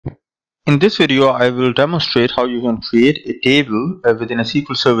In this video, I will demonstrate how you can create a table within a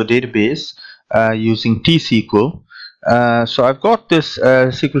SQL Server database using T-SQL. So I've got this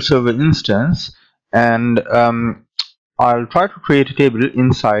SQL Server instance, and I'll try to create a table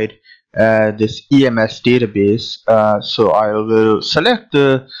inside this EMS database. So I will select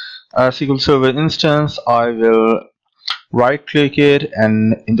the SQL Server instance. I will right-click it,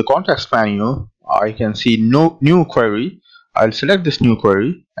 and in the context menu, I can see new query. I'll select this new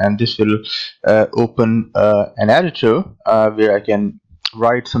query, and this will open an editor where I can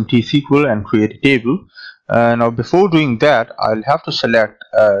write some T-SQL and create a table. Now before doing that, I'll have to select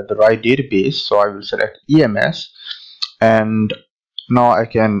the right database, so I will select EMS, and now I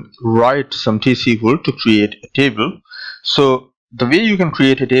can write some T-SQL to create a table. So the way you can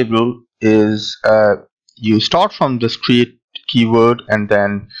create a table is you start from this create keyword, and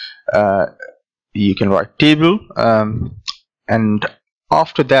then you can write table, and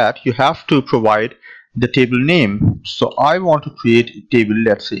after that you have to provide the table name. So I want to create a table,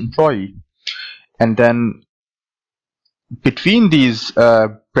 let's say employee, and then between these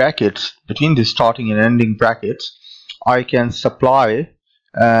brackets, between the starting and ending brackets, I can supply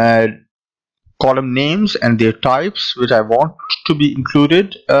column names and their types which I want to be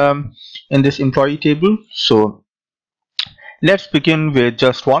included in this employee table. So let's begin with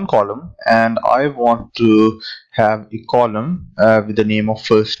just one column, and I want to have a column with the name of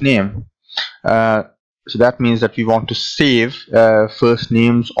first name. So that means that we want to save first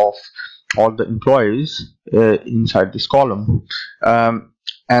names of all the employees inside this column.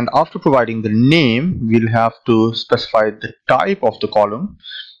 And after providing the name, we'll have to specify the type of the column.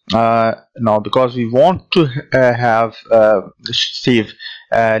 Now because we want to have save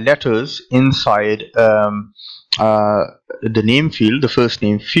letters inside the name field, the first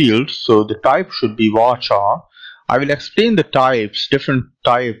name field, so the type should be varchar. I will explain the types, different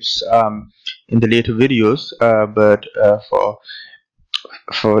types in the later videos, but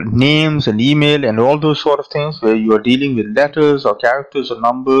for names and email and all those sort of things where you are dealing with letters or characters or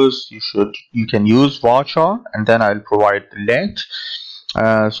numbers, you can use varchar, and then I'll provide the length.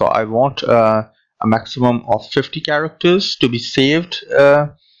 So I want a maximum of 50 characters to be saved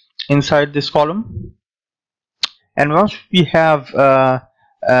inside this column. And once we have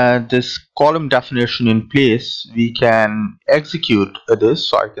this column definition in place, we can execute this.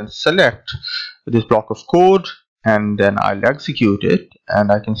 So I can select this block of code, and then I'll execute it,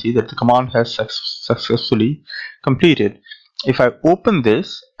 and I can see that the command has successfully completed. If I open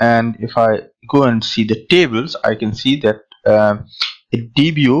this and if I go and see the tables, I can see that a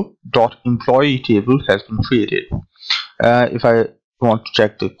dbo.employee table has been created. If I want to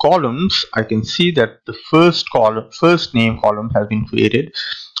check the columns, I can see that the first name column has been created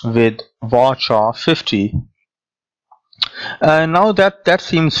with varchar 50. Now that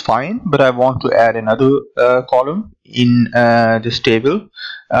seems fine, but I want to add another column in this table.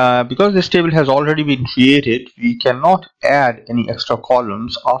 Because this table has already been created, we cannot add any extra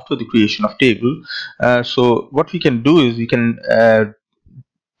columns after the creation of table. So what we can do is we can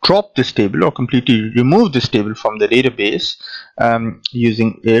drop this table or completely remove this table from the database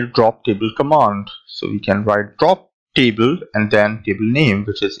using a drop table command. So we can write drop table and then table name,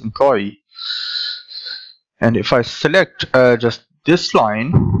 which is employee. And if I select just this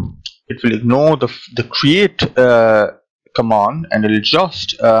line, it will ignore the create command, and it will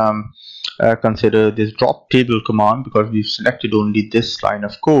just consider this drop table command because we've selected only this line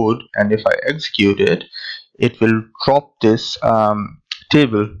of code. And if I execute it, it will drop this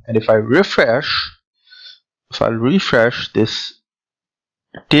table. And if I refresh, if I refresh this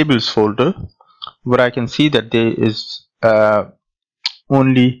tables folder, what I can see that there is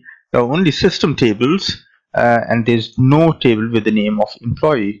only system tables, and there's no table with the name of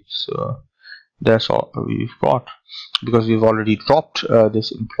employee. So that's all we've got because we've already dropped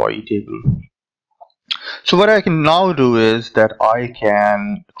this employee table. So what I can now do is that I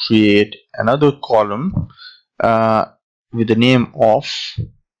can create another column with the name of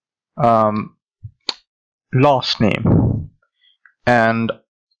last name, and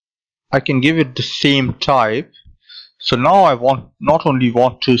I can give it the same type. So now I not only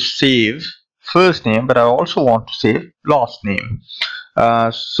want to save first name, but I also want to save last name.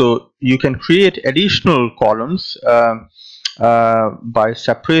 So you can create additional columns by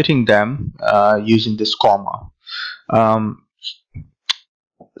separating them using this comma.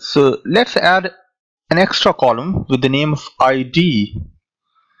 So let's add an extra column with the name of ID.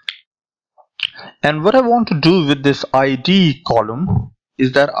 And what I want to do with this ID column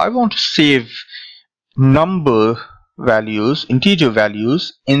is that I want to save number values, integer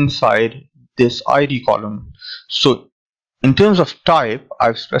values inside this ID column. So in terms of type,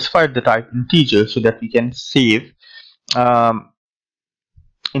 I've specified the type integer so that we can save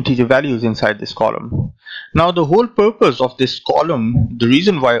integer values inside this column. Now the whole purpose of this column, the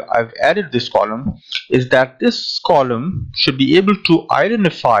reason why I've added this column, is that this column should be able to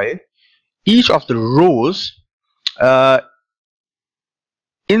identify each of the rows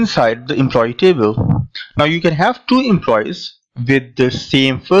inside the employee table. Now you can have two employees with the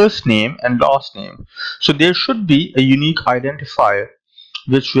same first name and last name, so there should be a unique identifier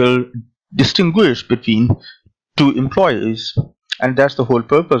which will distinguish between two employees, and that's the whole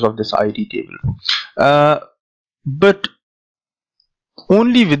purpose of this ID table. But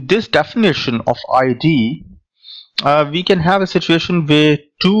only with this definition of ID we can have a situation where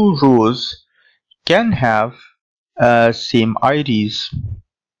two rows can have same IDs.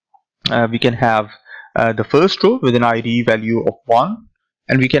 We can have the first row with an ID value of 1,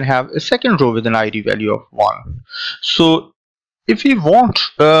 and we can have a second row with an ID value of 1. So if we want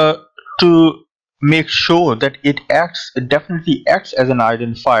to make sure that it definitely acts as an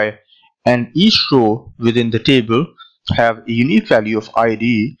identifier, and each row within the table have a unique value of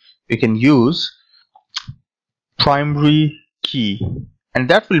ID, we can use primary key, and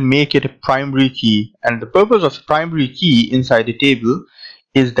that will make it a primary key. And the purpose of primary key inside the table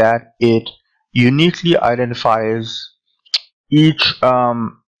is that it uniquely identifies each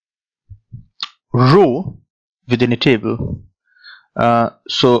row within a table.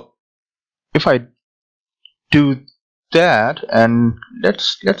 So if I do that, and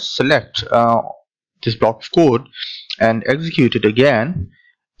let's select this block of code and execute it again,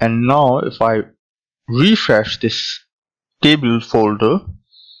 and now if I refresh this table folder,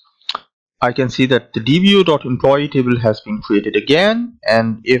 I can see that the dbo.employee table has been created again.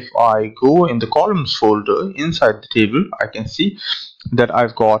 And if I go in the columns folder inside the table, I can see that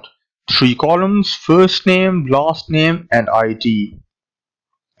I've got 3 columns: first name, last name, and ID.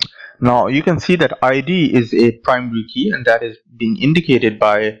 Now you can see that ID is a primary key, and that is being indicated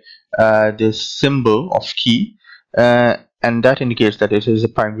by this symbol of key, and that indicates that it is a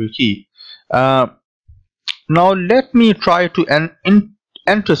primary key. Now let me try to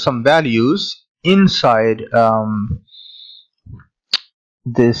enter some values inside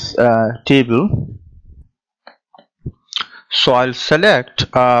this table. So I'll select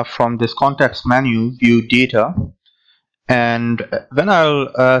from this context menu view data, and when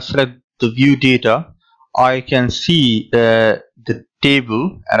I'll select the view data, I can see the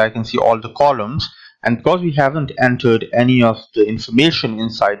table, and I can see all the columns. And because we haven't entered any of the information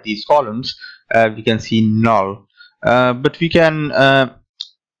inside these columns, we can see null. But we can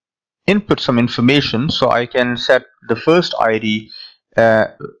input some information. So I can set the first ID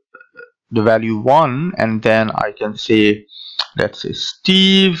the value 1, and then I can say, let's say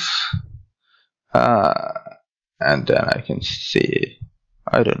Steve, and then I can say,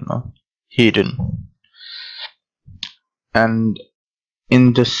 I don't know, Hayden. And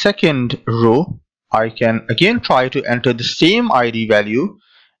in the second row, I can again try to enter the same ID value,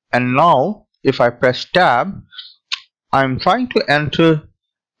 and now if I press tab, I'm trying to enter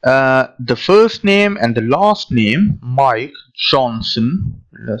the first name and the last name, Mike Johnson.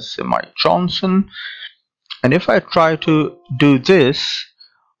 Let's say Mike Johnson. And if I try to do this,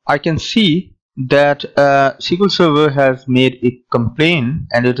 I can see that SQL Server has made a complaint,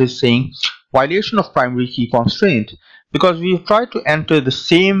 and it is saying violation of primary key constraint, because we have tried to enter the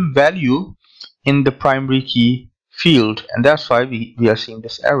same value in the primary key field, and that's why we are seeing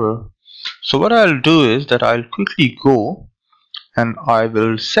this error. So what I'll do is that I'll quickly go and I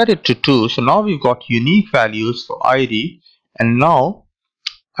will set it to 2. So now we've got unique values for ID, and now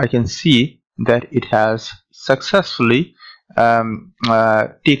I can see that it has successfully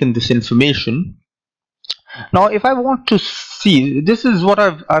taken this information. Now if I want to see, this is what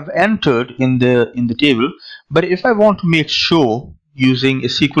I've entered in the table, but if I want to make sure using a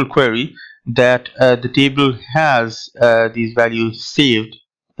SQL query that the table has these values saved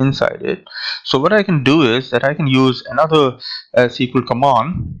inside it, so what I can do is that I can use another SQL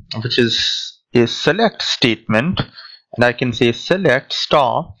command, which is a select statement, and I can say select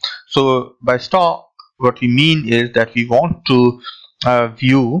star. So by star, what we mean is that we want to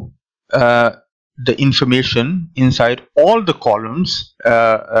view the information inside all the columns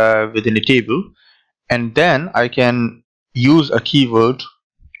within a table, and then I can use a keyword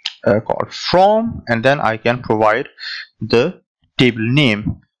called from, and then I can provide the table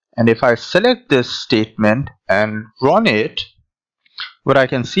name. And if I select this statement and run it, what I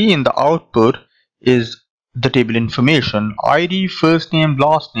can see in the output is the table information: ID, first name,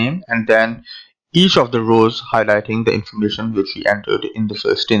 last name, and then each of the rows highlighting the information which we entered in the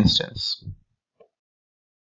first instance.